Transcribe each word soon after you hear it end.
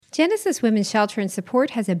Genesis Women's Shelter and Support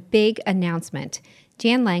has a big announcement.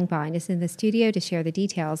 Jan Langbine is in the studio to share the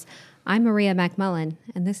details. I'm Maria McMullen,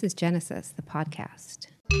 and this is Genesis, the podcast.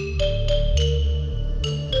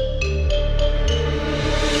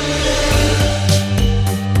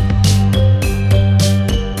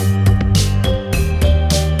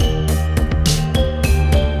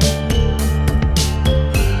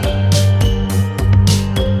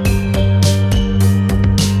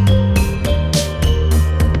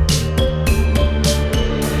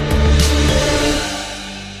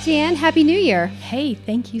 Jan, Happy New Year. Hey,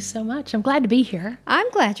 thank you so much. I'm glad to be here. I'm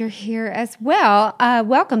glad you're here as well.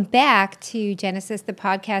 Welcome back to Genesis, the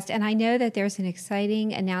podcast. And I know that there's an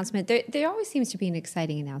exciting announcement. There always seems to be an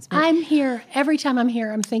exciting announcement. I'm here. Every time I'm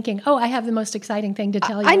here, I'm thinking, I have the most exciting thing to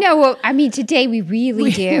tell you. I know. Well, I mean, today we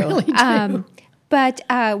really do. Really do. But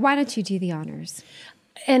why don't you do the honors?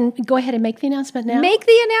 And go ahead and make the announcement now. Make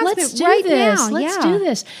the announcement Let's do right this. now. Let's do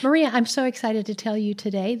this. Maria, I'm so excited to tell you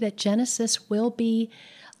today that Genesis will be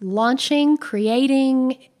launching,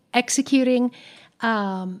 creating, executing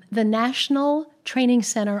the National Training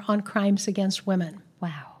Center on Crimes Against Women.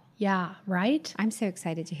 Wow. Yeah, right? I'm so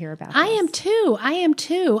excited to hear about this. I am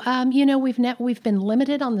too. We've been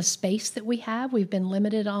limited on the space that we have. We've been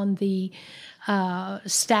limited on the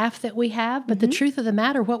staff that we have. But the truth of the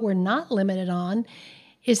matter, what we're not limited on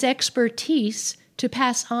is expertise to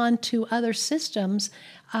pass on to other systems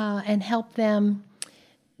and help them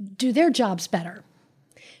do their jobs better.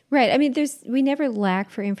 Right. I mean, we never lack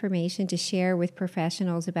for information to share with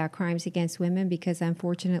professionals about crimes against women because,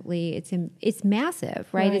 unfortunately, it's massive,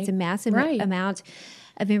 right? It's a massive amount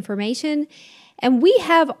of information. And we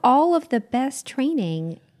have all of the best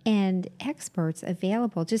training and experts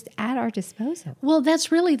available just at our disposal. Well,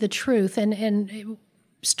 that's really the truth. And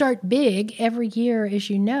start big. Every year, as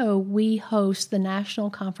you know, we host the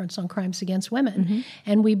National Conference on Crimes Against Women.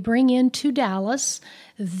 And we bring into Dallas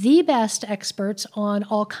the best experts on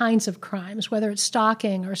all kinds of crimes, whether it's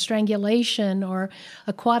stalking or strangulation or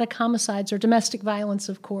aquatic homicides or domestic violence,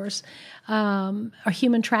 of course, or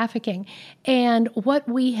human trafficking. And what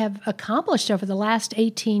we have accomplished over the last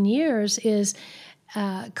 18 years is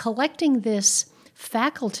collecting this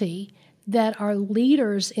faculty that are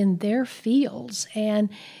leaders in their fields. And,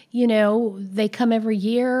 they come every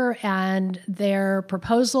year and their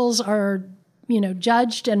proposals are,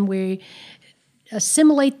 judged, and we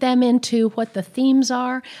assimilate them into what the themes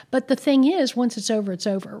are. But the thing is, once it's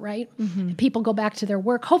over, right? People go back to their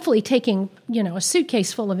work, hopefully taking, a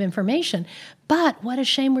suitcase full of information. But what a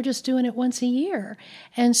shame we're just doing it once a year.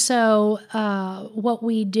 And so what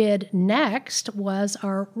we did next was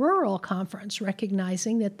our rural conference,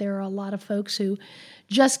 recognizing that there are a lot of folks who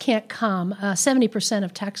just can't come. 70%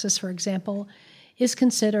 of Texas, for example, is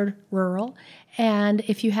considered rural. And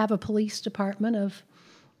if you have a police department of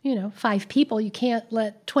 5 people, you can't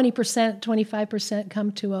let 20%, 25%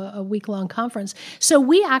 come to a week-long conference. So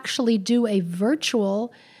we actually do a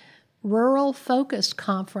virtual rural-focused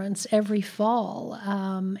conference every fall,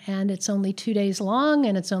 and it's only 2 days long,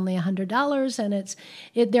 and it's only $100,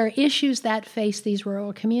 and there are issues that face these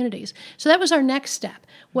rural communities. So that was our next step.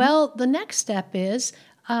 Well, the next step is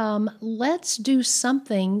let's do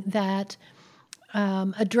something that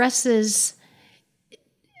addresses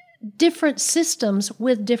different systems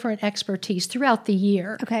with different expertise throughout the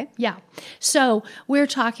year. Okay. Yeah. So we're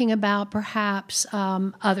talking about perhaps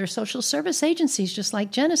other social service agencies, just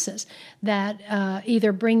like Genesis, that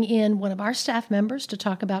either bring in one of our staff members to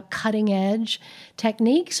talk about cutting edge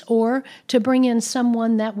techniques or to bring in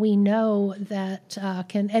someone that we know that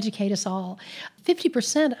can educate us all.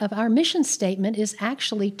 50% of our mission statement is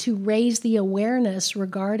actually to raise the awareness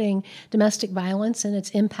regarding domestic violence and its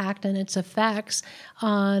impact and its effects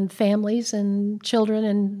on families and children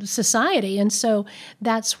and society. And so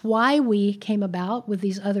that's why we came about with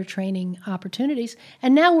these other training opportunities.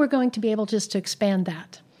 And now we're going to be able just to expand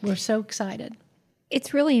that. We're so excited.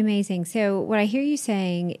 It's really amazing. So what I hear you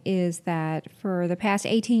saying is that for the past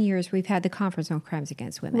 18 years, we've had the Conference on Crimes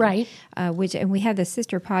Against Women. Right. And we have the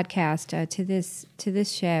sister podcast to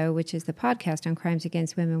this show, which is the podcast on Crimes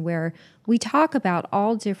Against Women, where we talk about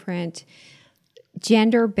all different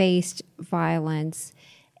gender-based violence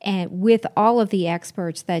and with all of the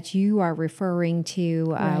experts that you are referring to.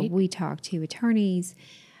 Right. We talk to attorneys.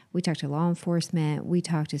 We talk to law enforcement, we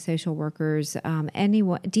talk to social workers,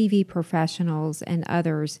 DV professionals, and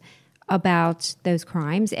others about those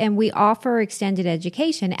crimes. And we offer extended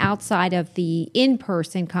education outside of the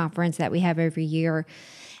in-person conference that we have every year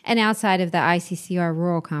and outside of the ICCR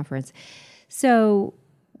Rural Conference. So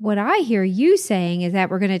what I hear you saying is that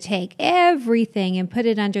we're going to take everything and put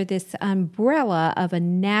it under this umbrella of a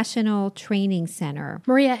national training center.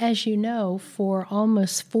 Maria, as you know, for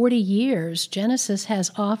almost 40 years, Genesis has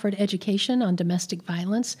offered education on domestic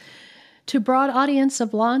violence to a broad audience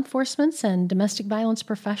of law enforcement and domestic violence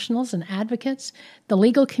professionals and advocates, the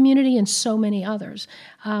legal community, and so many others.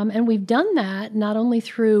 And we've done that not only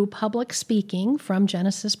through public speaking from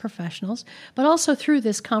Genesis professionals, but also through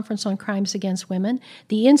this Conference on Crimes Against Women,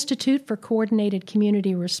 the Institute for Coordinated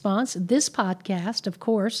Community Response, this podcast, of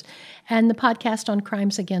course, and the podcast on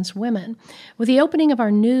Crimes Against Women. With the opening of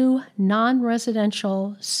our new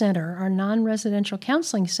non-residential center, our non-residential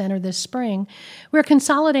counseling center this spring, we're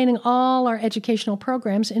consolidating all our educational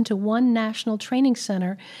programs into one national training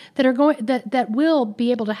center that will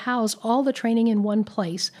be able to house all the training in one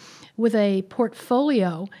place with a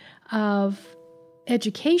portfolio of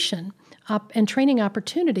education and training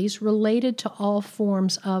opportunities related to all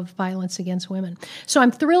forms of violence against women. So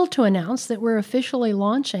I'm thrilled to announce that we're officially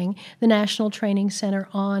launching the National Training Center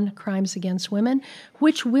on Crimes Against Women,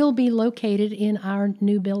 which will be located in our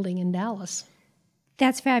new building in Dallas.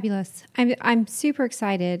 That's fabulous. I'm super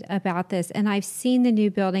excited about this, and I've seen the new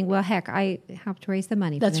building. Well, heck, I helped raise the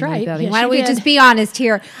money for the new building. Yes, why don't we just be honest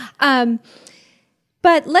here?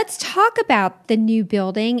 But let's talk about the new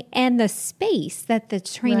building and the space that the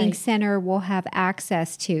training center will have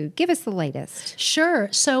access to. Give us the latest. Sure.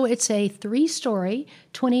 So it's a 3-story,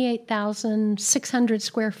 28,600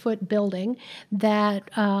 square foot building that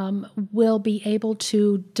will be able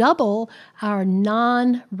to double our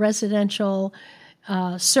non-residential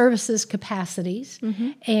services capacities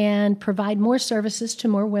and provide more services to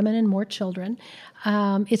more women and more children.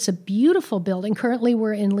 It's a beautiful building. Currently,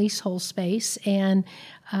 we're in leasehold space, and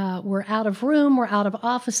we're out of room, we're out of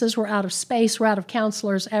offices, we're out of space, we're out of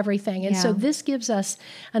counselors, everything. And so this gives us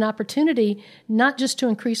an opportunity not just to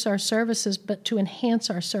increase our services, but to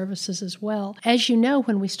enhance our services as well. As you know,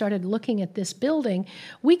 when we started looking at this building,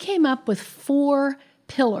 we came up with 4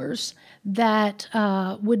 pillars that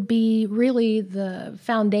would be really the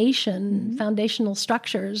foundational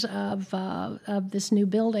structures of this new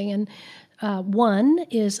building. And one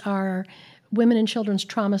is our Women and Children's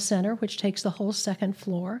Trauma Center, which takes the whole 2nd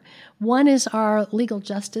floor. One is our Legal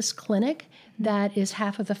Justice Clinic, that is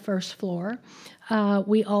half of the 1st floor.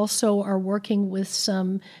 We also are working with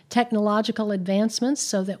some technological advancements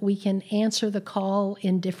so that we can answer the call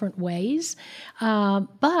in different ways.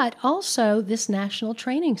 But also, this National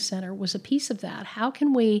Training Center was a piece of that. How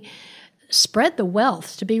can we spread the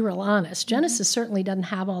wealth, to be real honest? Genesis certainly doesn't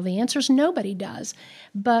have all the answers. Nobody does.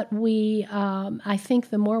 But we, I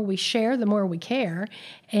think the more we share, the more we care.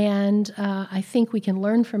 And I think we can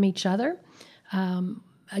learn from each other.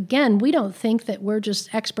 Again, we don't think that we're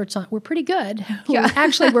just experts on, we're pretty good. Yeah.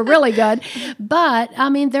 Actually, we're really good. But, I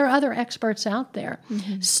mean, there are other experts out there.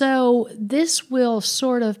 So this will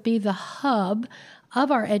sort of be the hub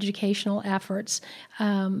of our educational efforts.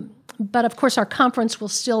 But, of course, our conference will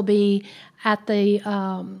still be at the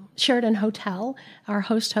Sheraton Hotel, our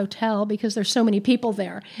host hotel, because there's so many people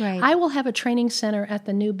there. Right. I will have a training center at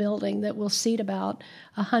the new building that will seat about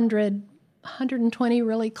 120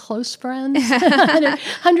 really close friends,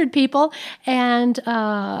 100 people. And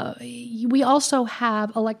we also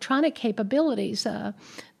have electronic capabilities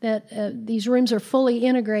that these rooms are fully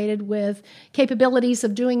integrated with capabilities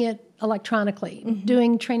of doing it electronically,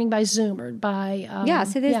 doing training by Zoom or by...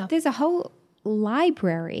 so there's a whole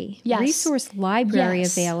library, resource library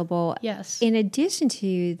available in addition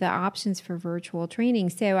to the options for virtual training.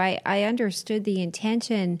 So I understood the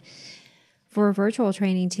intention for virtual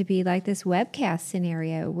training to be like this webcast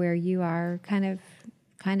scenario where you are kind of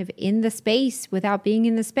in the space without being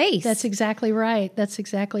in the space. That's exactly right.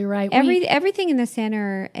 Everything in the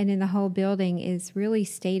center and in the whole building is really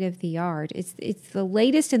state of the art. It's the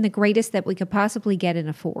latest and the greatest that we could possibly get and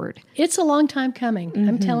afford. It's a long time coming.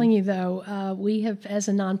 I'm telling you, though, we have, as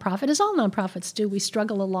a nonprofit, as all nonprofits do, we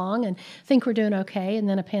struggle along and think we're doing okay, and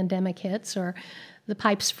then a pandemic hits or the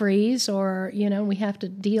pipes freeze, or, we have to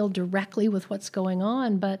deal directly with what's going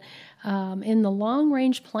on. But in the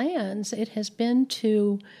long-range plans, it has been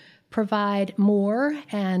to provide more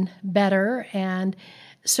and better and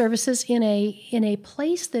services in a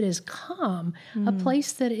place that is calm, a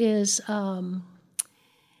place that is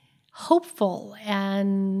hopeful.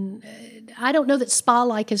 And I don't know that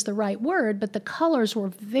spa-like is the right word, but the colors were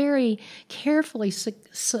very carefully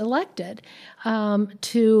selected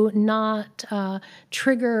to not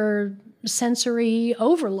trigger sensory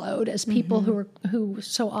overload as people who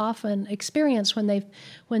so often experience when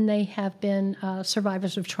they have been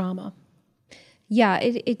survivors of trauma. Yeah,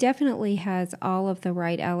 it definitely has all of the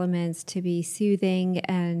right elements to be soothing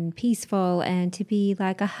and peaceful and to be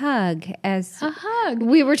like a hug, as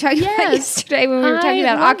we were talking about yesterday when we were talking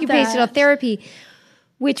about occupational therapy,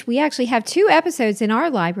 which we actually have 2 episodes in our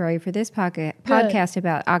library for this podcast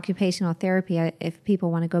about occupational therapy, if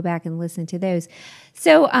people want to go back and listen to those.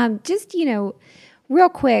 So just, real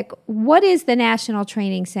quick, what is the National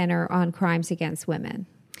Training Center on Crimes Against Women?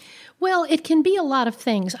 Well, it can be a lot of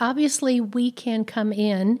things. Obviously, we can come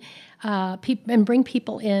in and bring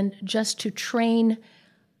people in just to train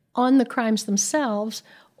on the crimes themselves,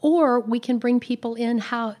 or we can bring people in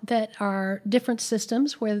that are different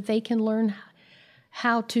systems where they can learn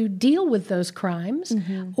how to deal with those crimes.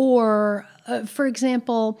 Or, for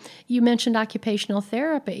example, you mentioned occupational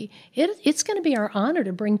therapy. It's going to be our honor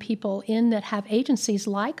to bring people in that have agencies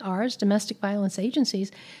like ours, domestic violence agencies.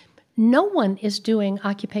 No one is doing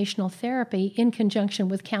occupational therapy in conjunction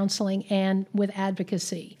with counseling and with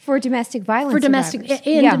advocacy. For domestic violence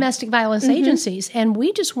domestic violence agencies. And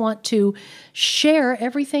we just want to share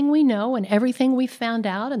everything we know and everything we found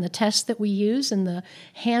out and the tests that we use and the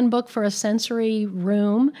handbook for a sensory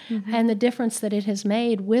room and the difference that it has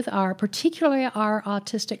made with particularly our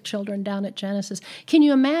autistic children down at Genesis. Can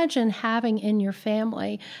you imagine having in your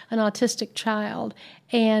family an autistic child,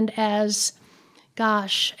 and as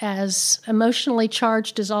emotionally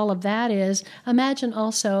charged as all of that is, imagine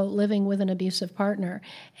also living with an abusive partner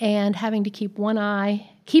and having to keep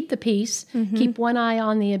the peace, keep one eye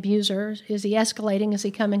on the abuser. Is he escalating? Is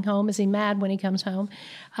he coming home? Is he mad when he comes home?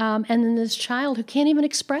 And then this child who can't even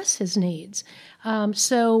express his needs.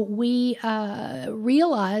 So we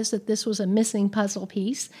realized that this was a missing puzzle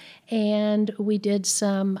piece, and we did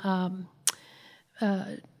some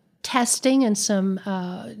testing and some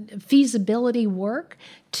feasibility work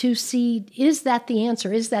to see, is that the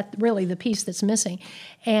answer? Is that really the piece that's missing?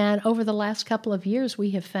 And over the last couple of years,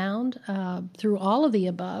 we have found through all of the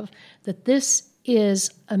above that this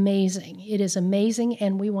is amazing. It is amazing,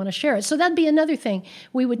 and we want to share it. So that'd be another thing.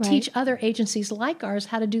 We would teach other agencies like ours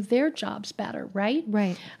how to do their jobs better, right?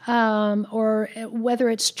 Right. Or whether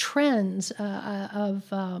it's trends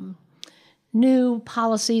of new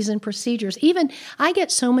policies and procedures. Even I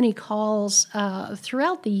get so many calls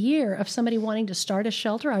throughout the year of somebody wanting to start a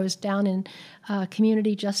shelter. I was down in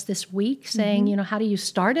community just this week saying, how do you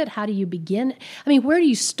start it? How do you begin? I mean, where do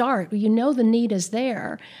you start? You know the need is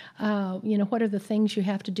there. What are the things you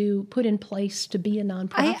have to do, put in place to be a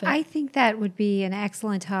nonprofit? I think that would be an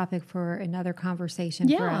excellent topic for another conversation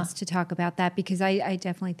for us to talk about that, because I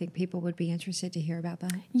definitely think people would be interested to hear about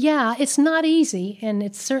that. Yeah, it's not easy, and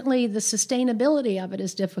it's certainly the sustainability of it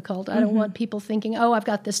is difficult. I don't want people thinking, I've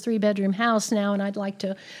got this 3-bedroom house now and I'd like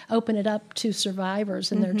to open it up to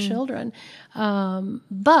survivors and their children.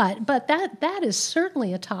 But that is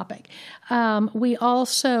certainly a topic. We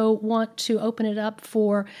also want to open it up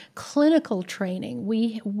for clinical training.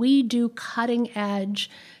 We do cutting edge.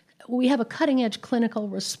 We have a cutting edge clinical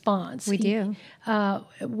response. We do.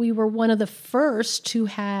 We were one of the first to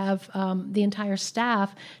have the entire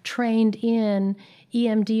staff trained in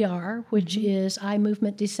EMDR, which is eye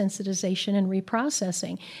movement desensitization and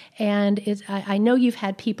reprocessing. And I know you've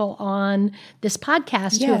had people on this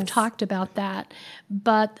podcast who have talked about that.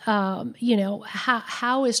 But,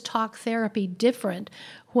 how is talk therapy different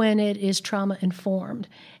when it is trauma-informed?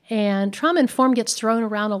 And trauma-informed gets thrown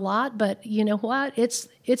around a lot, but you know what? It's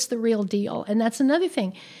the real deal. And that's another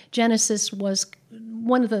thing. Genesis was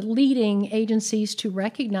one of the leading agencies to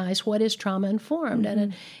recognize what is trauma-informed.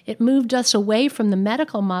 And it moved us away from the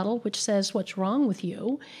medical model, which says what's wrong with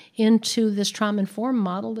you, into this trauma-informed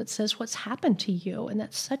model that says what's happened to you. And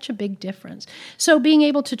that's such a big difference. So being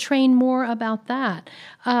able to train more about that,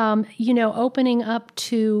 opening up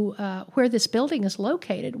to where this building is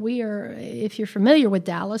located. We are, if you're familiar with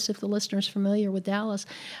Dallas, if the listener's familiar with Dallas,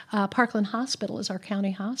 Parkland Hospital is our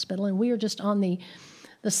county hospital, and we are just on the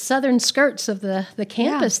southern skirts of the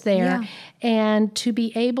campus there, and to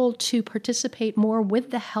be able to participate more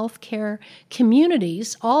with the healthcare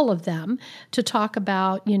communities, all of them, to talk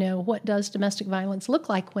about, what does domestic violence look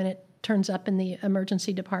like when it turns up in the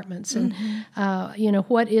emergency departments, and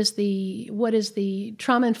what is the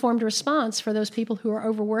trauma-informed response for those people who are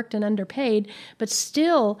overworked and underpaid, but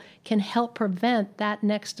still can help prevent that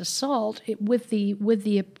next assault with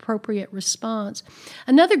the appropriate response.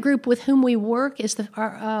 Another group with whom we work is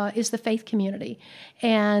the faith community,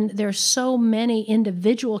 and there's so many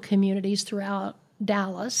individual communities throughout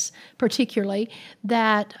Dallas, particularly,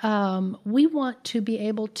 that we want to be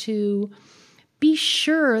able to be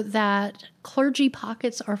sure that clergy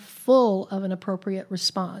pockets are full of an appropriate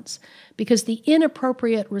response, because the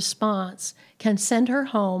inappropriate response can send her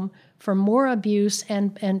home for more abuse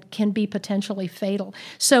and can be potentially fatal.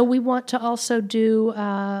 So we want to also do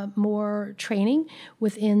more training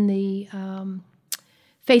within the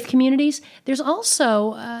faith communities. There's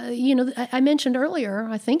also, I mentioned earlier,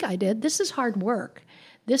 I think I did, this is hard work.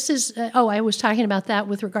 This is, I was talking about that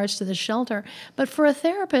with regards to the shelter. But for a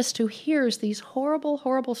therapist who hears these horrible,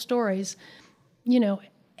 horrible stories,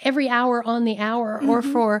 every hour on the hour, or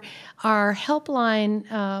for our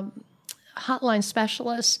helpline hotline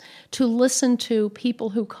specialists to listen to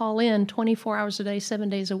people who call in 24 hours a day, 7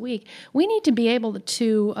 days a week, we need to be able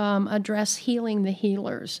to address healing the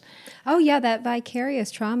healers. Oh, yeah, that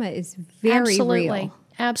vicarious trauma is very real.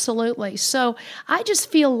 Absolutely. So I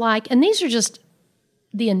just feel like, and these are just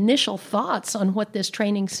the initial thoughts on what this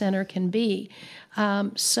training center can be.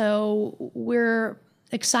 So we're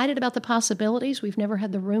excited about the possibilities. We've never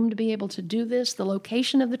had the room to be able to do this. The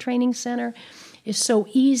location of the training center is so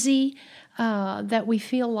easy that we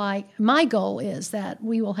feel like my goal is that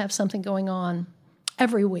we will have something going on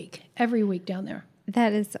every week down there.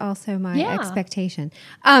 That is also my expectation,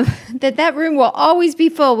 that room will always be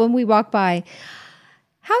full when we walk by.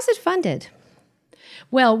 How's it funded?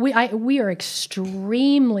 Well, we are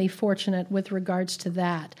extremely fortunate with regards to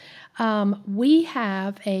that. We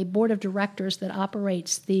have a board of directors that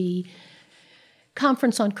operates the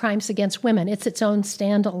Conference on Crimes Against Women. It's its own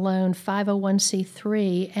standalone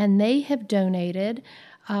 501c3, and they have donated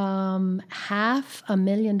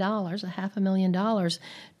 $500,000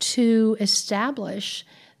 to establish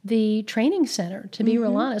the training center, to be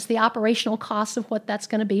real honest, the operational costs of what that's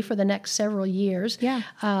going to be for the next several years. Yeah.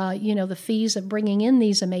 The fees of bringing in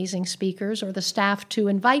these amazing speakers, or the staff to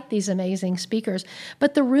invite these amazing speakers.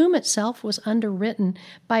 But the room itself was underwritten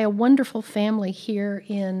by a wonderful family here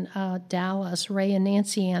in Dallas, Ray and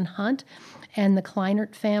Nancy Ann Hunt, and the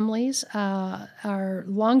Kleinert families are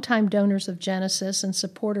longtime donors of Genesis and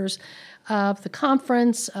supporters of the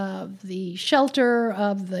conference, of the shelter,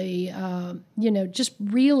 of the, just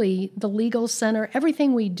really the legal center.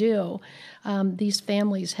 Everything we do, these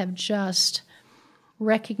families have just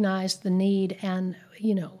recognized the need and,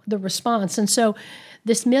 the response. And so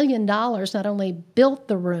this $1 million not only built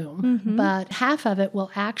the room, but half of it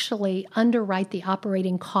will actually underwrite the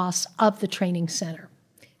operating costs of the training center.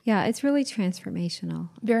 Yeah, it's really transformational.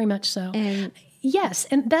 Very much so. And yes,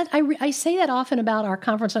 and that I say that often about our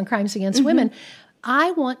Conference on Crimes Against Women. I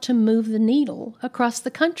want to move the needle across the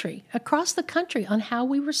country on how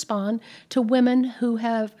we respond to women who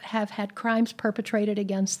have had crimes perpetrated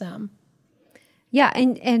against them. Yeah,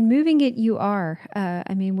 and moving it, you are.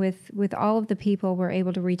 With all of the people we're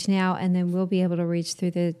able to reach now, and then we'll be able to reach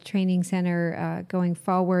through the training center going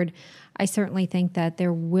forward, I certainly think that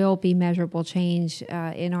there will be measurable change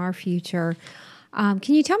in our future.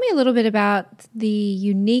 Can you tell me a little bit about the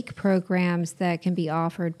unique programs that can be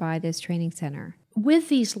offered by this training center? With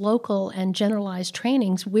these local and generalized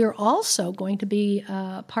trainings, we're also going to be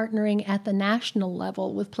partnering at the national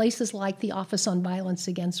level with places like the Office on Violence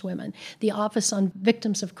Against Women, the Office on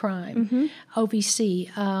Victims of Crime,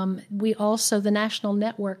 OVC. We also, the National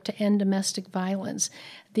Network to End Domestic Violence,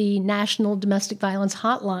 the National Domestic Violence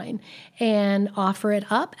Hotline, and offer it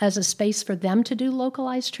up as a space for them to do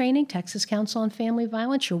localized training. Texas Council on Family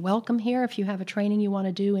Violence, you're welcome here if you have a training you want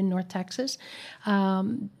to do in North Texas.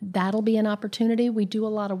 That'll be an opportunity. We do a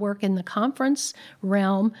lot of work in the conference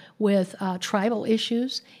realm with tribal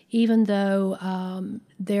issues, even though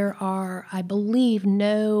there are, I believe,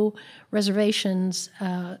 no reservations,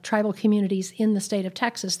 tribal communities in the state of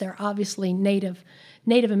Texas. They're obviously Native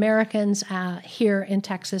Americans here in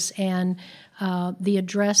Texas, and the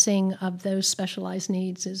addressing of those specialized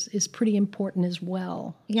needs is pretty important as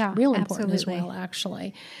well. Yeah, real important as well,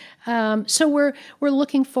 actually. So we're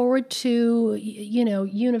looking forward to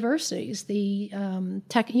universities, the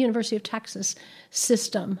University of Texas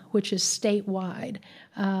system, which is statewide,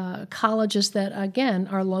 colleges that again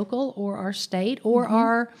are local or are state or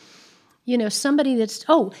are. Somebody that's,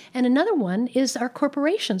 and another one is our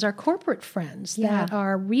corporations, our corporate friends that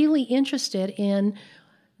are really interested in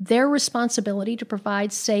their responsibility to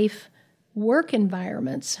provide safe work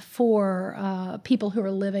environments for people who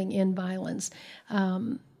are living in violence.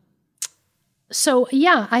 I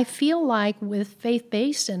feel like with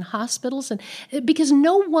faith-based and hospitals, and because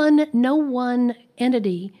no one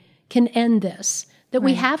entity can end this. That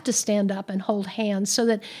we have to stand up and hold hands so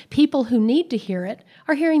that people who need to hear it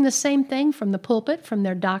are hearing the same thing from the pulpit, from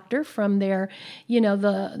their doctor, from their,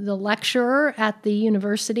 the lecturer at the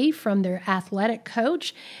university, from their athletic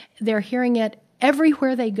coach. They're hearing it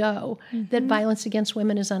everywhere they go, that violence against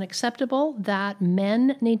women is unacceptable, that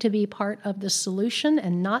men need to be part of the solution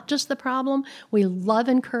and not just the problem. We love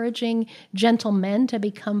encouraging gentle men to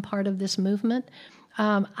become part of this movement.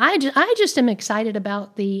 I just am excited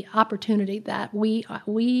about the opportunity that we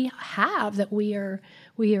have, that we are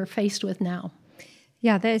faced with now.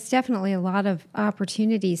 Yeah, there's definitely a lot of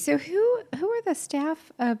opportunities. So who are the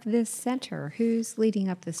staff of this center? Who's leading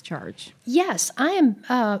up this charge? Yes, I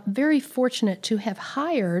am very fortunate to have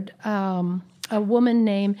hired a woman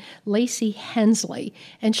named Lacey Hensley,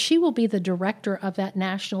 and she will be the director of that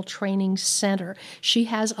National Training Center. She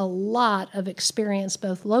has a lot of experience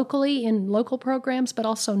both locally in local programs, but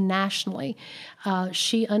also nationally.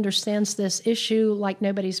 She understands this issue like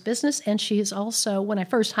nobody's business, and she is also, when I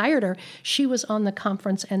first hired her, she was on the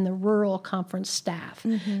conference and the rural conference staff.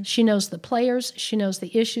 She knows the players, she knows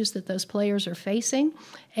the issues that those players are facing,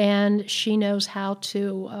 and she knows how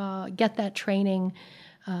to get that training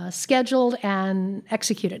scheduled and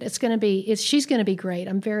executed. She's going to be great.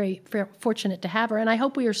 I'm very fortunate to have her, and I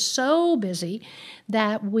hope we are so busy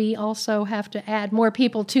that we also have to add more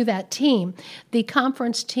people to that team. The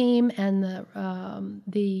conference team and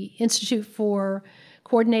the Institute for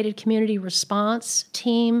Coordinated Community Response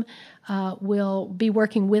team will be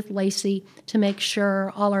working with Lacey to make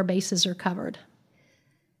sure all our bases are covered.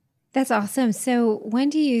 That's awesome. So when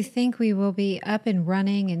do you think we will be up and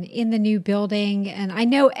running and in the new building? And I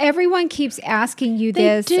know everyone keeps asking you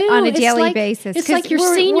this on a daily basis. It's like your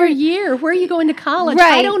senior year. Where are you going to college?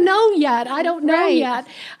 Right. I don't know yet.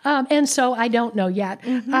 And so I don't know yet.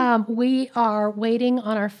 We are waiting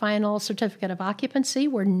on our final certificate of occupancy.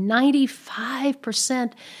 We're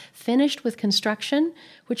 95% finished with construction,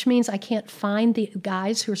 which means I can't find the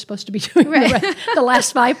guys who are supposed to be doing the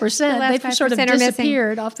last 5%. They've sort of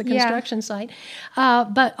disappeared off the construction site.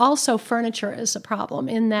 But also furniture is a problem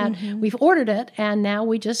in that we've ordered it, and now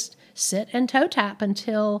we just sit and toe tap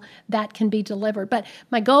until that can be delivered. But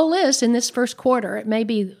my goal is in this first quarter, it may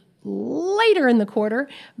be later in the quarter,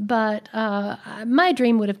 but my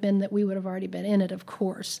dream would have been that we would have already been in it, of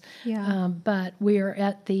course. But we're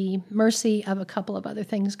at the mercy of a couple of other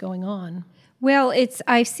things going on. Well,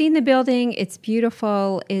 I've seen the building. It's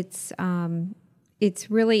beautiful. It's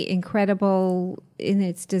really incredible in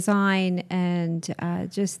its design and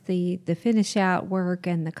just the finish out work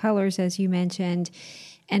and the colors, as you mentioned,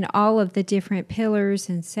 and all of the different pillars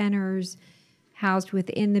and centers housed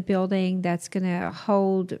within the building that's going to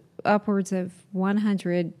hold upwards of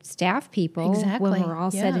 100 staff people when we're all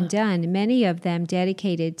said and done, many of them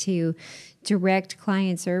dedicated to direct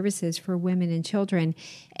client services for women and children.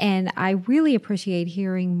 And I really appreciate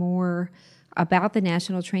hearing more about the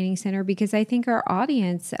National Training Center because I think our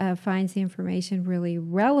audience finds the information really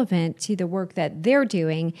relevant to the work that they're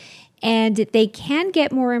doing, and they can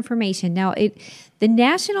get more information. Now, the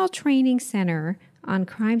National Training Center on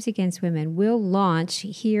Crimes Against Women will launch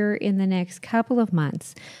here in the next couple of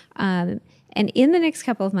months. And in the next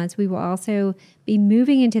couple of months, we will also be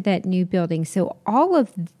moving into that new building. So all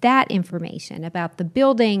of that information about the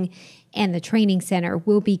building and the training center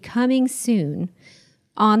will be coming soon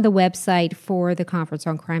on the website for the Conference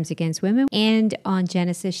on Crimes Against Women and on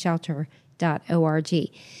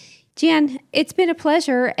genesisshelter.org. Jan, it's been a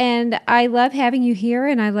pleasure, and I love having you here,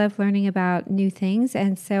 and I love learning about new things,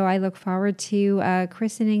 and so I look forward to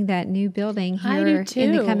christening that new building here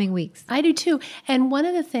in the coming weeks. I do too. And one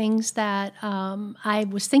of the things that I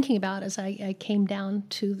was thinking about as I came down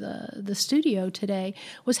to the studio today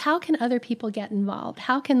was how can other people get involved?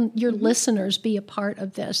 How can your listeners be a part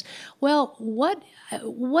of this? Well, what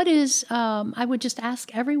is, I would just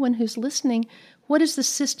ask everyone who's listening, what is the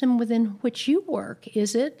system within which you work?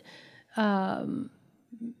 Is it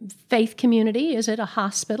faith community? Is it a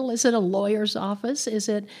hospital? Is it a lawyer's office? Is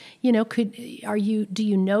it, do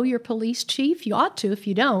you know your police chief? You ought to. If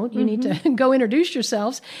you don't, you need to go introduce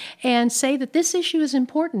yourselves and say that this issue is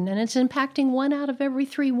important and it's impacting 1 out of every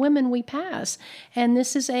 3 women we pass. And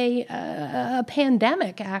this is a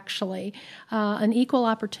pandemic, actually, an equal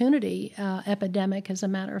opportunity epidemic, as a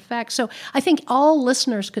matter of fact. So I think all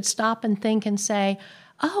listeners could stop and think and say,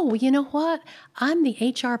 oh, well, you know what? I'm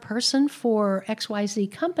the HR person for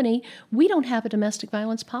XYZ company. We don't have a domestic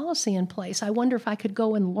violence policy in place. I wonder if I could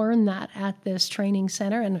go and learn that at this training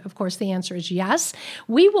center. And of course, the answer is yes.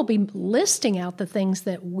 We will be listing out the things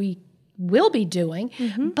that we will be doing,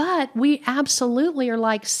 but we absolutely are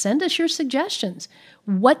like, send us your suggestions.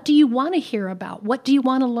 What do you want to hear about? What do you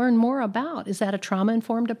want to learn more about? Is that a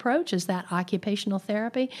trauma-informed approach? Is that occupational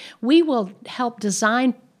therapy? We will help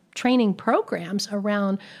design training programs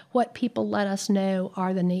around what people let us know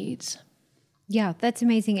are the needs. Yeah, that's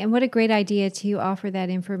amazing. And what a great idea to offer that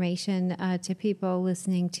information to people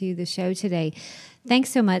listening to the show today. Thanks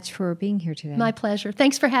so much for being here today. My pleasure.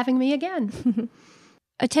 Thanks for having me again.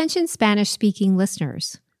 Attention Spanish-speaking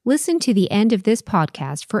listeners. Listen to the end of this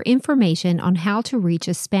podcast for information on how to reach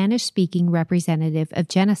a Spanish-speaking representative of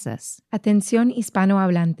Genesis. Atención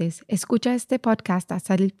hispanohablantes. Escucha este podcast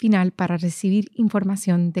hasta el final para recibir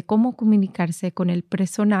información de cómo comunicarse con el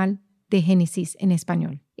personal de Genesis en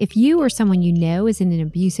español. If you or someone you know is in an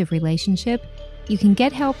abusive relationship, you can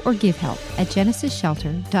get help or give help at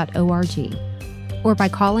genesisshelter.org or by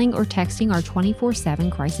calling or texting our 24/7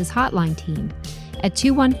 crisis hotline team at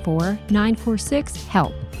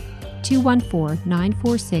 214-946-HELP,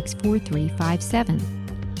 214-946-4357.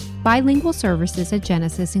 Bilingual services at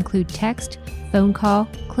Genesis include text, phone call,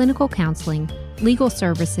 clinical counseling, legal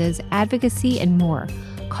services, advocacy, and more.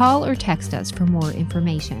 Call or text us for more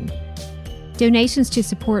information. Donations to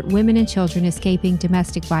support women and children escaping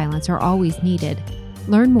domestic violence are always needed.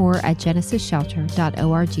 Learn more at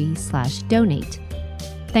genesisshelter.org/donate.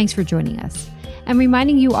 Thanks for joining us. And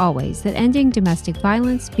reminding you always that ending domestic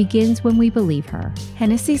violence begins when we believe her.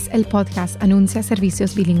 Genesis, el podcast, anuncia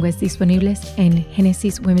servicios bilingües disponibles en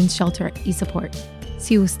Genesis Women's Shelter y Support.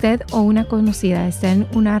 Si usted o una conocida está en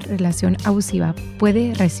una relación abusiva,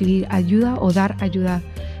 puede recibir ayuda o dar ayuda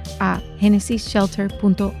a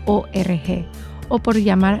genesisshelter.org o por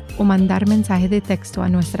llamar o mandar mensaje de texto a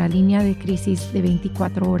nuestra línea de crisis de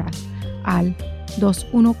 24 horas al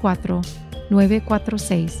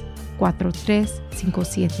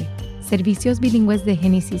 214-946-4357. Servicios bilingües de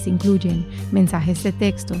Genesis incluyen mensajes de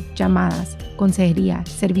texto, llamadas, consejería,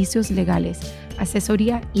 servicios legales,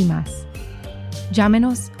 asesoría y más.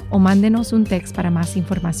 Llámenos o mándenos un text para más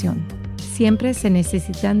información. Siempre se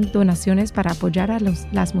necesitan donaciones para apoyar a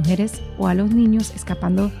las mujeres o a los niños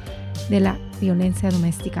escapando de la violencia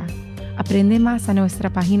doméstica. Aprende más a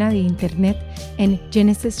nuestra página de internet en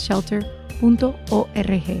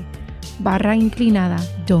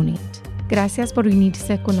genesiссhelter.org/donate. Gracias por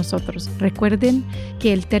unirse con nosotros. Recuerden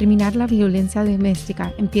que el terminar la violencia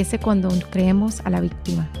doméstica empieza cuando creemos a la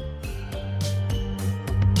víctima.